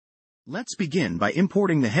Let's begin by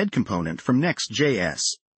importing the head component from NextJS.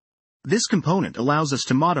 This component allows us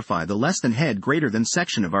to modify the less than head greater than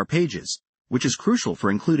section of our pages, which is crucial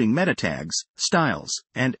for including meta tags, styles,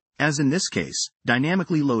 and, as in this case,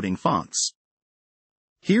 dynamically loading fonts.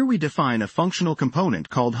 Here we define a functional component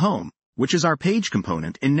called home, which is our page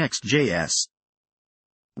component in NextJS.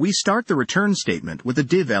 We start the return statement with a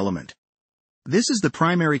div element. This is the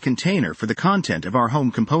primary container for the content of our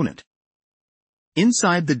home component.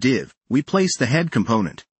 Inside the div, we place the head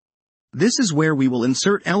component. This is where we will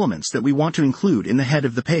insert elements that we want to include in the head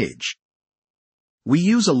of the page. We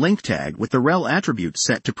use a link tag with the rel attribute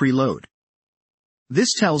set to preload.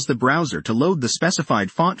 This tells the browser to load the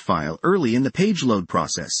specified font file early in the page load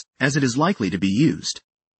process, as it is likely to be used.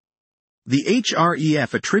 The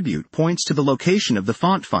href attribute points to the location of the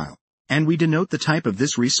font file, and we denote the type of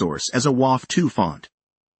this resource as a WAF2 font.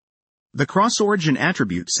 The cross-origin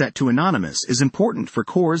attribute set to anonymous is important for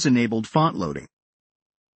CORS-enabled font loading.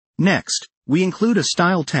 Next, we include a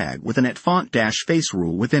style tag with an @font-face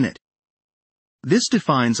rule within it. This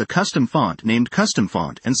defines a custom font named custom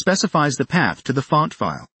font and specifies the path to the font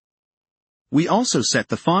file. We also set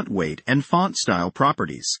the font weight and font style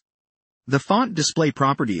properties. The font display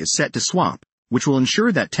property is set to swap, which will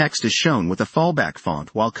ensure that text is shown with a fallback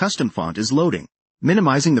font while custom font is loading,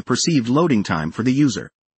 minimizing the perceived loading time for the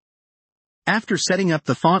user. After setting up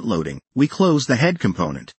the font loading, we close the head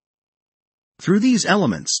component. Through these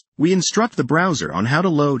elements, we instruct the browser on how to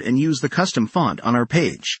load and use the custom font on our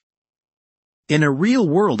page. In a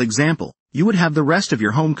real-world example, you would have the rest of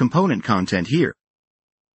your home component content here.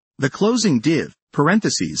 The closing div,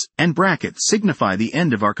 parentheses, and brackets signify the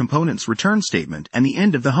end of our component's return statement and the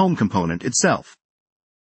end of the home component itself.